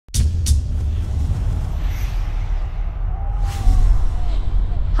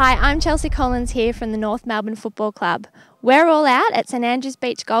Hi, I'm Chelsea Collins here from the North Melbourne Football Club. We're all out at St Andrews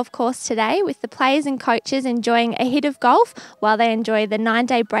Beach Golf Course today with the players and coaches enjoying a hit of golf while they enjoy the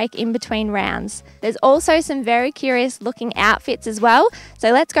 9-day break in between rounds. There's also some very curious looking outfits as well,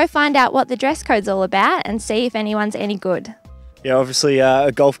 so let's go find out what the dress code's all about and see if anyone's any good. Yeah, obviously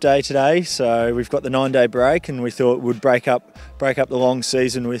a golf day today, so we've got the 9-day break and we thought we'd break up the long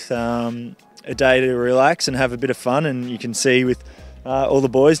season with a day to relax and have a bit of fun, and you can see with all the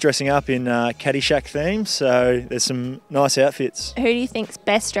boys dressing up in Caddyshack themes, so there's some nice outfits. Who do you think's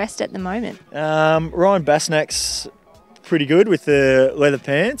best dressed at the moment? Ryan Basnack's pretty good with the leather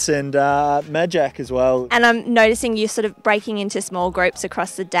pants, and Majak as well. And I'm noticing you sort of breaking into small groups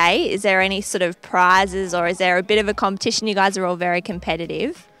across the day. Is there any sort of prizes or is there a bit of a competition? You guys are all very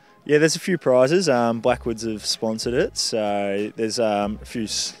competitive. Yeah, there's a few prizes. Blackwoods have sponsored it, so there's a few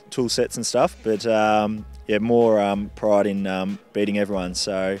tool sets and stuff, but yeah, more pride in beating everyone.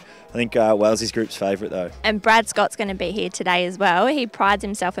 So I think Walesy's group's favourite though. And Brad Scott's going to be here today as well. He prides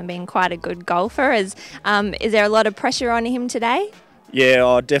himself in being quite a good golfer. Is there a lot of pressure on him today?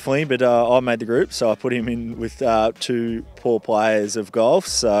 Yeah, definitely, but I made the group, so I put him in with two poor players of golf,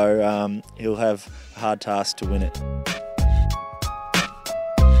 so he'll have a hard task to win it.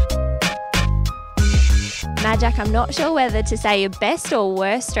 Majak, I'm not sure whether to say you're best or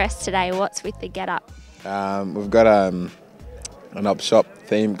worst dressed today. What's with the get-up? We've got an up-shop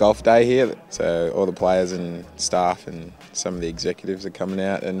themed golf day here, so all the players and staff and some of the executives are coming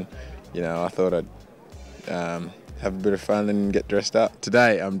out, and you know, I thought I'd have a bit of fun and get dressed up.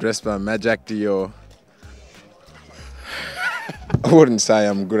 Today I'm dressed by Majak Dior. I wouldn't say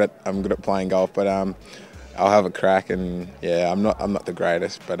I'm good at playing golf, but I'll have a crack, and yeah, I'm not the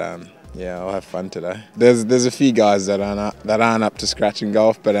greatest, but yeah, I'll have fun today. There's a few guys that aren't up to scratch in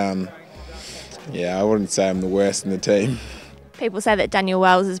golf, but yeah, I wouldn't say I'm the worst in the team. People say that Daniel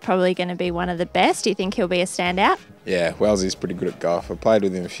Wells is probably going to be one of the best. Do you think he'll be a standout? Yeah, Wells is pretty good at golf. I played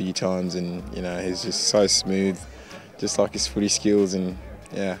with him a few times, and you know, he's just so smooth, just like his footy skills, and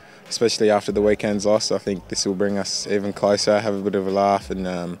yeah, especially after the weekend's loss, I think this will bring us even closer, have a bit of a laugh,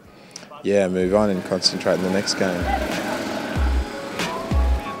 and yeah, move on and concentrate on the next game.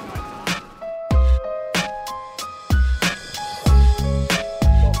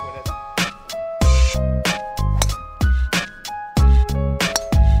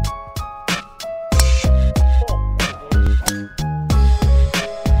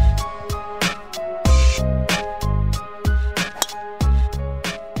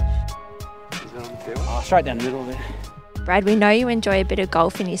 Straight down the middle there. Brad, we know you enjoy a bit of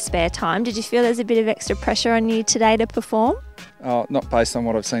golf in your spare time. Did you feel there's a bit of extra pressure on you today to perform? Oh, not based on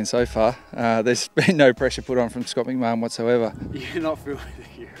what I've seen so far. There's been no pressure put on from Scott McMahon whatsoever. You're not feeling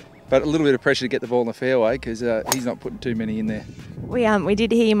it. But a little bit of pressure to get the ball in the fairway because he's not putting too many in there. We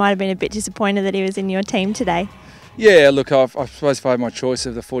did hear you might have been a bit disappointed that he was in your team today. Yeah, look, I suppose if I had my choice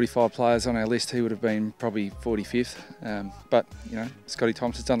of the 45 players on our list, he would have been probably 45th. But, you know, Scotty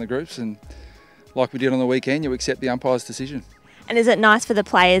Thompson's done the groups, and like we did on the weekend, you accept the umpire's decision. And is it nice for the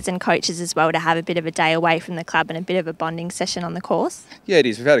players and coaches as well to have a bit of a day away from the club and a bit of a bonding session on the course? Yeah, it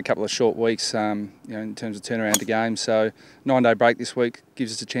is. We've had a couple of short weeks, you know, in terms of turnaround to games. So 9-day break this week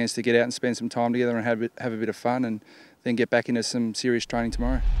gives us a chance to get out and spend some time together and have a bit of fun, and then get back into some serious training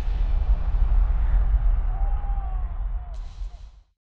tomorrow.